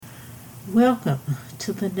Welcome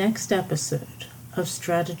to the next episode of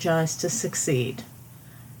Strategize to Succeed.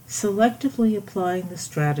 Selectively applying the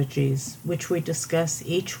strategies which we discuss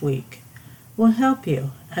each week will help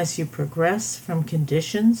you as you progress from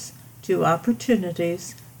conditions to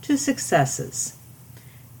opportunities to successes.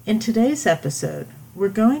 In today's episode, we're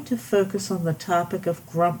going to focus on the topic of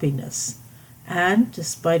grumpiness and,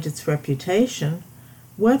 despite its reputation,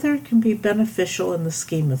 whether it can be beneficial in the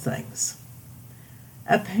scheme of things.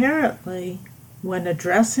 Apparently, when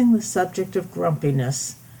addressing the subject of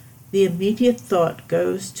grumpiness, the immediate thought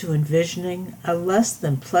goes to envisioning a less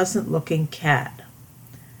than pleasant-looking cat.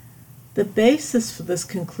 The basis for this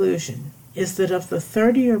conclusion is that of the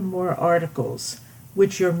 30 or more articles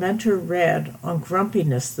which your mentor read on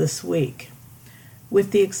grumpiness this week,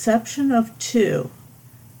 with the exception of 2,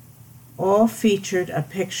 all featured a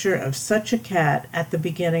picture of such a cat at the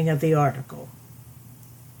beginning of the article.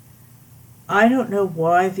 I don't know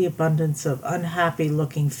why the abundance of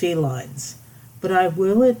unhappy-looking felines, but I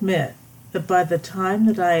will admit that by the time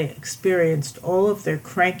that I experienced all of their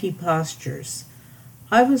cranky postures,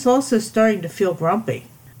 I was also starting to feel grumpy.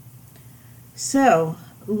 So,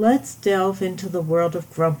 let's delve into the world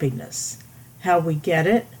of grumpiness, how we get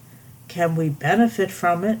it, can we benefit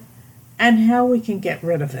from it, and how we can get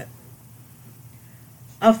rid of it.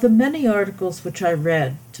 Of the many articles which I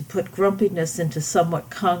read to put grumpiness into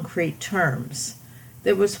somewhat concrete terms,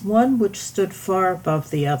 there was one which stood far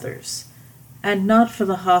above the others, and not for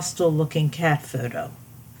the hostile-looking cat photo.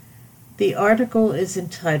 The article is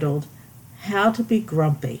entitled, How to Be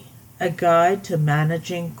Grumpy, A Guide to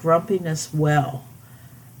Managing Grumpiness Well,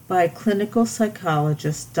 by clinical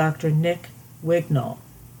psychologist Dr. Nick Wignall.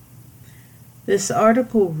 This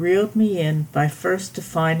article reeled me in by first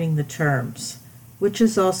defining the terms, which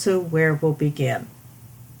is also where we'll begin.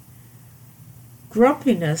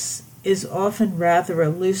 Grumpiness is often rather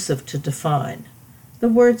elusive to define. The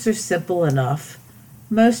words are simple enough,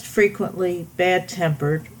 most frequently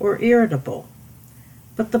bad-tempered or irritable.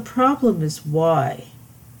 But the problem is why.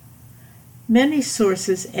 Many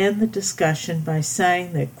sources end the discussion by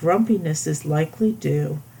saying that grumpiness is likely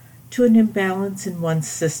due to an imbalance in one's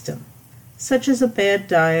system, such as a bad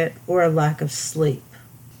diet or a lack of sleep.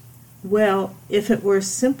 Well, if it were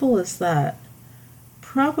as simple as that,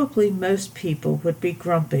 probably most people would be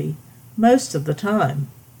grumpy most of the time.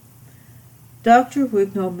 Dr.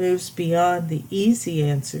 Wignall moves beyond the easy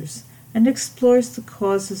answers and explores the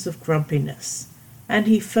causes of grumpiness, and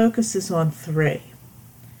he focuses on 3.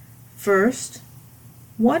 First,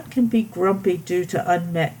 one can be grumpy due to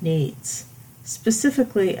unmet needs,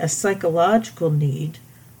 specifically a psychological need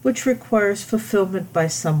which requires fulfillment by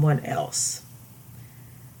someone else.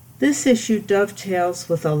 This issue dovetails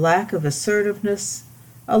with a lack of assertiveness,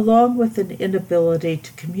 along with an inability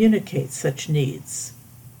to communicate such needs.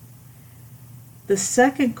 The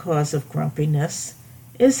second cause of grumpiness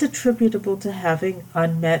is attributable to having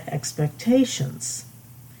unmet expectations.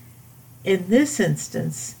 In this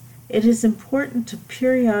instance, it is important to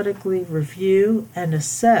periodically review and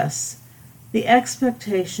assess the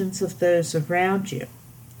expectations of those around you,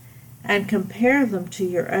 and compare them to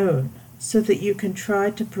your own, so that you can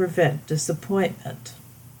try to prevent disappointment.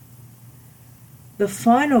 The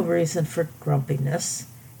final reason for grumpiness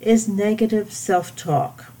is negative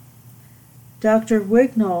self-talk. Dr.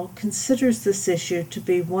 Wignall considers this issue to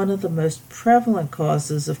be one of the most prevalent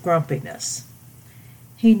causes of grumpiness.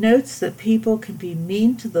 He notes that people can be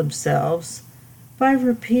mean to themselves by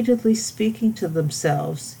repeatedly speaking to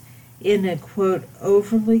themselves in a, quote,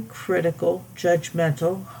 overly critical,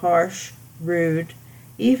 judgmental, harsh, rude,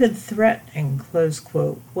 even threatening, close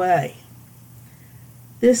quote, way.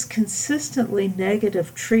 This consistently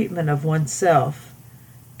negative treatment of oneself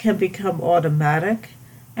can become automatic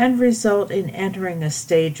and result in entering a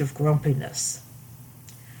stage of grumpiness.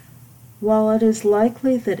 While it is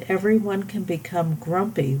likely that everyone can become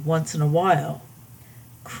grumpy once in a while,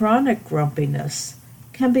 chronic grumpiness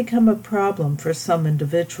can become a problem for some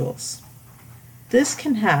individuals. This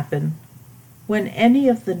can happen when any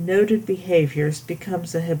of the noted behaviors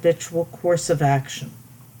becomes a habitual course of action.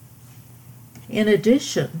 In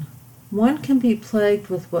addition, one can be plagued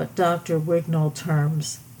with what Dr. Wignall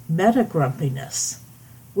terms meta-grumpiness,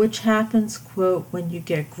 which happens, quote, when you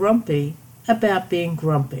get grumpy about being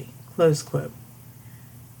grumpy, close quote.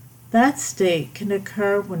 That state can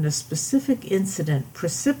occur when a specific incident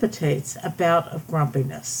precipitates a bout of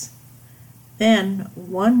grumpiness. Then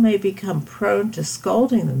one may become prone to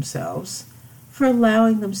scolding themselves for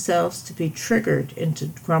allowing themselves to be triggered into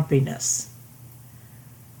grumpiness.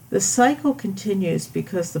 The cycle continues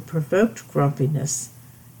because the provoked grumpiness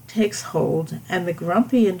takes hold, and the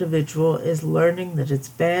grumpy individual is learning that it's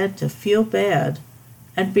bad to feel bad,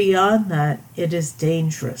 and beyond that, it is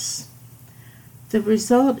dangerous. The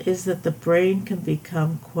result is that the brain can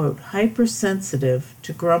become, quote, hypersensitive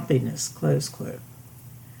to grumpiness, close quote.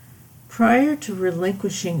 Prior to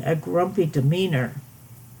relinquishing a grumpy demeanor,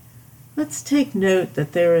 let's take note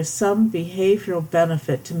that there is some behavioral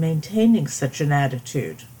benefit to maintaining such an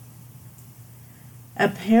attitude.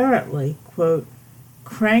 Apparently, quote,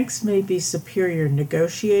 cranks may be superior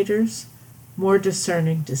negotiators, more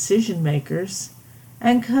discerning decision makers,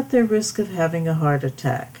 and cut their risk of having a heart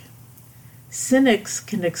attack. Cynics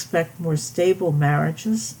can expect more stable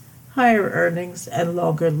marriages, higher earnings, and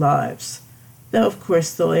longer lives, though of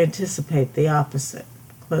course they'll anticipate the opposite,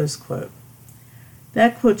 close quote.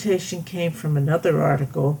 That quotation came from another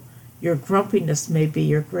article, Your Grumpiness May Be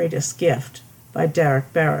Your Greatest Gift, by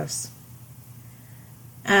Derek Barris.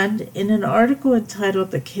 And in an article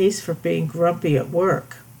entitled The Case for Being Grumpy at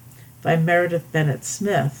Work, by Meredith Bennett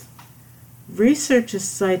Smith, research is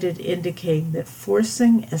cited indicating that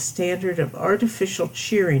forcing a standard of artificial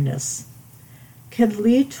cheeriness can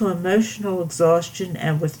lead to emotional exhaustion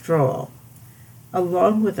and withdrawal,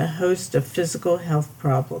 along with a host of physical health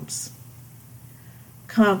problems.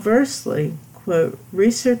 Conversely, quote,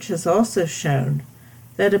 research has also shown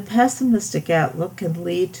that a pessimistic outlook can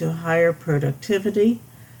lead to higher productivity,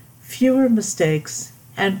 fewer mistakes,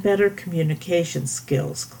 and better communication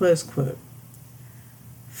skills, close quote.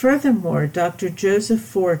 Furthermore, Dr. Joseph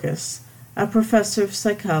Forgas, a professor of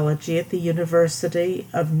psychology at the University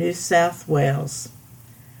of New South Wales,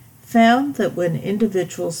 found that when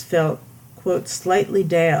individuals felt, quote, slightly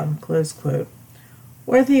down, close quote,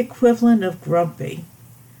 or the equivalent of grumpy,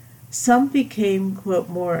 some became, quote,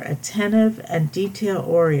 more attentive and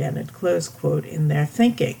detail-oriented, close quote, in their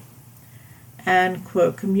thinking, and,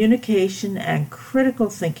 quote, communication and critical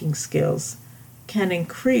thinking skills can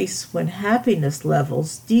increase when happiness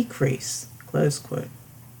levels decrease, close quote.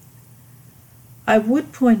 I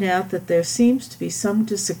would point out that there seems to be some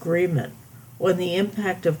disagreement on the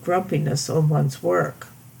impact of grumpiness on one's work.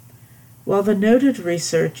 While the noted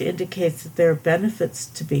research indicates that there are benefits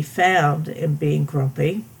to be found in being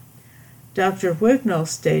grumpy, Dr. Wignall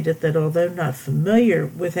stated that although not familiar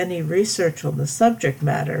with any research on the subject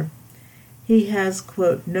matter, he has,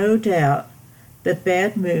 quote, no doubt that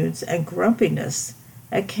bad moods and grumpiness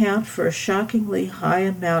account for a shockingly high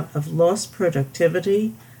amount of lost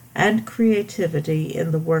productivity and creativity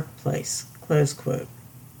in the workplace, close quote.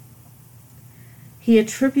 He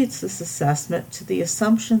attributes this assessment to the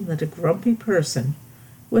assumption that a grumpy person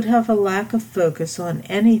would have a lack of focus on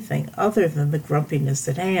anything other than the grumpiness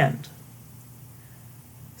at hand.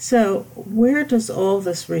 So, where does all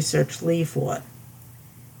this research leave one?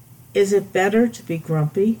 Is it better to be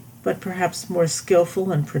grumpy, but perhaps more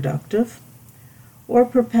skillful and productive? Or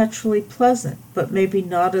perpetually pleasant, but maybe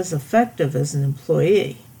not as effective as an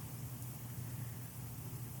employee?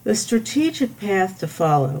 The strategic path to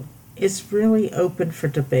follow is really open for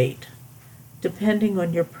debate, depending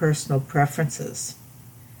on your personal preferences.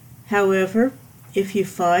 However, if you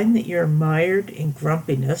find that you're mired in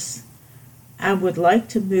grumpiness and would like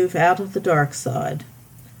to move out of the dark side,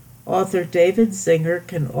 author David Zinger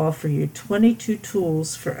can offer you 22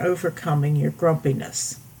 tools for overcoming your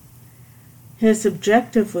grumpiness. His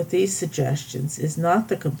objective with these suggestions is not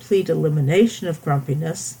the complete elimination of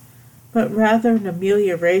grumpiness, but rather an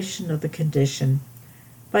amelioration of the condition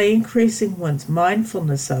by increasing one's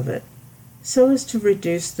mindfulness of it so as to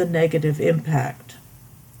reduce the negative impact.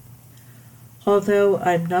 Although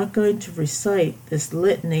I'm not going to recite this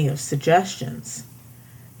litany of suggestions,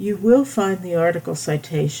 you will find the article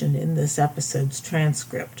citation in this episode's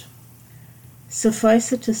transcript.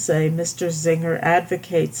 Suffice it to say, Mr. Zinger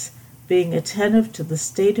advocates being attentive to the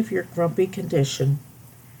state of your grumpy condition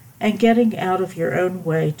and getting out of your own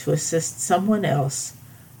way to assist someone else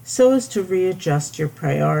so as to readjust your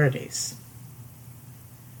priorities.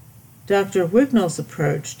 Dr. Wignall's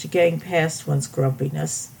approach to getting past one's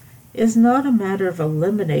grumpiness is not a matter of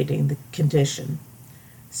eliminating the condition,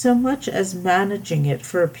 so much as managing it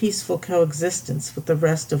for a peaceful coexistence with the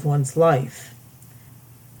rest of one's life.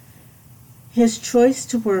 His choice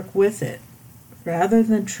to work with it, rather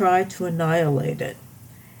than try to annihilate it,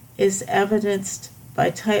 is evidenced by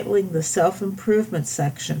titling the self-improvement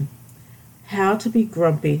section, How to Be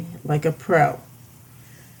Grumpy Like a Pro.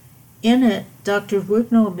 In it, Dr.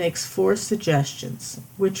 Wignall makes 4 suggestions,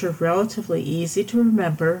 which are relatively easy to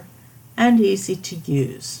remember and easy to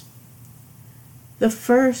use. The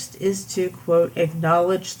first is to, quote,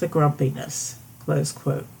 acknowledge the grumpiness, close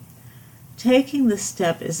quote. Taking this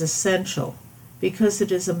step is essential because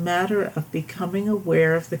it is a matter of becoming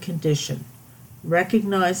aware of the condition,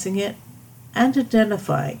 recognizing it, and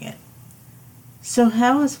identifying it. So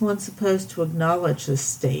how is one supposed to acknowledge this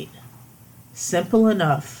state? Simple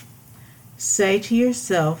enough. Say to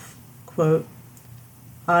yourself, quote,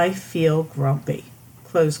 "I feel grumpy,"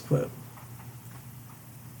 close quote.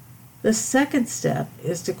 The second step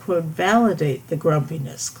is to, quote, "validate the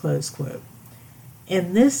grumpiness," close quote.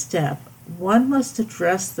 In this step, one must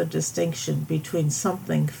address the distinction between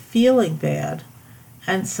something feeling bad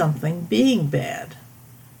and something being bad.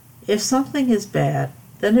 If something is bad,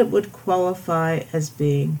 then it would qualify as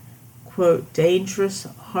being, quote, "dangerous,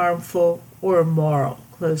 harmful, or immoral,"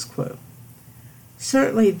 close quote.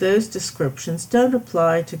 Certainly those descriptions don't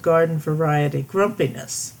apply to garden variety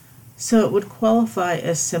grumpiness, so it would qualify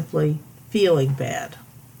as simply feeling bad.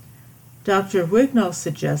 Dr. Wignall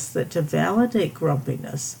suggests that to validate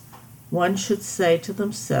grumpiness, one should say to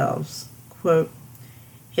themselves, quote,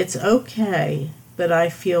 "It's okay that I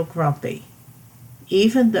feel grumpy,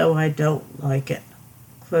 even though I don't like it,"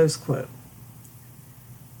 close quote.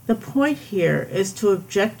 The point here is to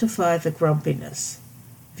objectify the grumpiness,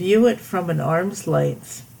 view it from an arm's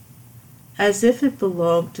length, as if it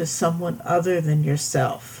belonged to someone other than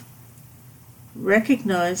yourself.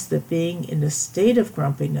 Recognize that being in a state of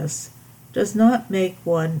grumpiness does not make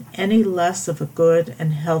one any less of a good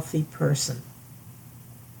and healthy person.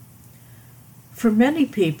 For many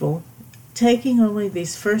people, taking only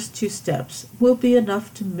these first two steps will be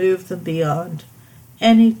enough to move them beyond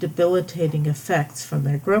any debilitating effects from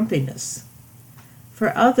their grumpiness.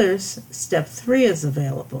 For others, step 3 is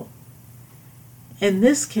available. In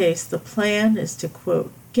this case, the plan is to,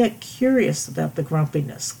 quote, "get curious about the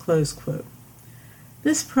grumpiness," close quote.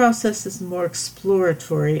 This process is more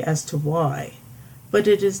exploratory as to why, but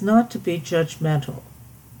it is not to be judgmental.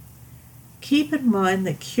 Keep in mind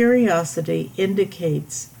that curiosity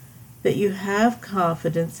indicates that you have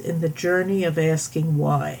confidence in the journey of asking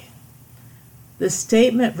why. The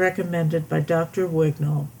statement recommended by Dr.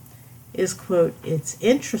 Wignall is, quote, "It's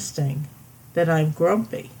interesting that I'm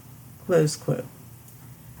grumpy," close quote.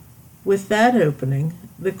 With that opening,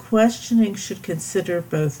 the questioning should consider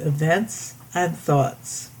both events and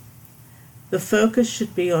thoughts. The focus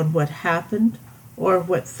should be on what happened or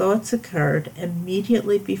what thoughts occurred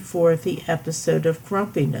immediately before the episode of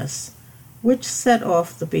grumpiness, which set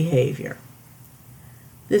off the behavior.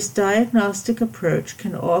 This diagnostic approach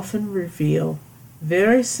can often reveal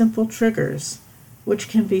very simple triggers which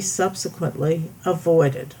can be subsequently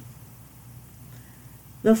avoided.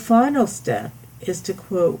 The final step is to,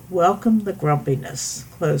 quote, "welcome the grumpiness,"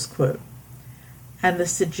 close quote. And the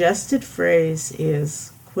suggested phrase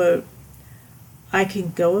is, quote, "I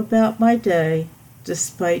can go about my day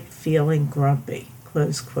despite feeling grumpy,"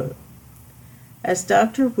 close quote. As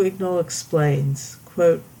Dr. Wignall explains,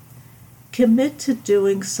 quote, "commit to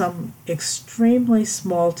doing some extremely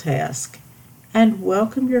small task and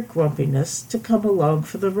welcome your grumpiness to come along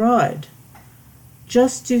for the ride.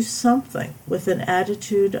 Just do something with an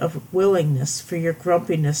attitude of willingness for your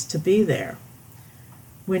grumpiness to be there.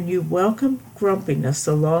 When you welcome grumpiness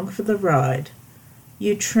along for the ride,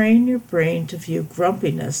 you train your brain to view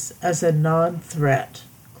grumpiness as a non-threat,"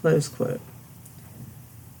 close quote.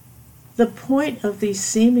 The point of these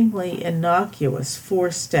seemingly innocuous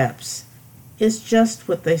 4 steps is just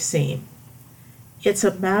what they seem. It's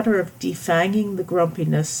a matter of defanging the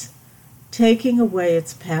grumpiness, taking away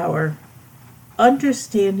its power,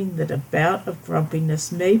 understanding that a bout of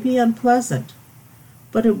grumpiness may be unpleasant,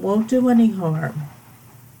 but it won't do any harm.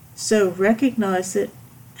 So recognize it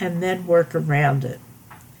and then work around it.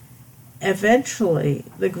 Eventually,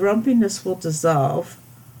 the grumpiness will dissolve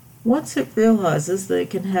once it realizes that it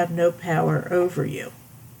can have no power over you.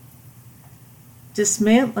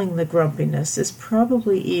 Dismantling the grumpiness is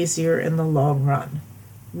probably easier in the long run,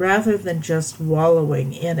 rather than just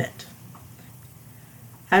wallowing in it.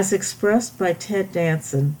 As expressed by Ted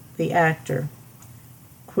Danson, the actor,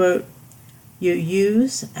 quote, "You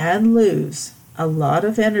use and lose a lot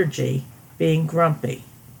of energy being grumpy,"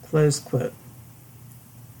 close quote.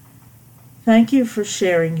 Thank you for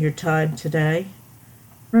sharing your time today.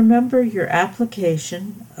 Remember, your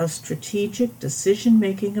application of strategic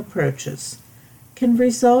decision-making approaches can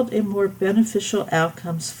result in more beneficial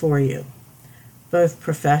outcomes for you, both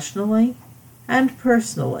professionally and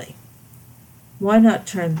personally. Why not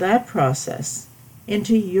turn that process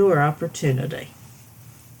into your opportunity?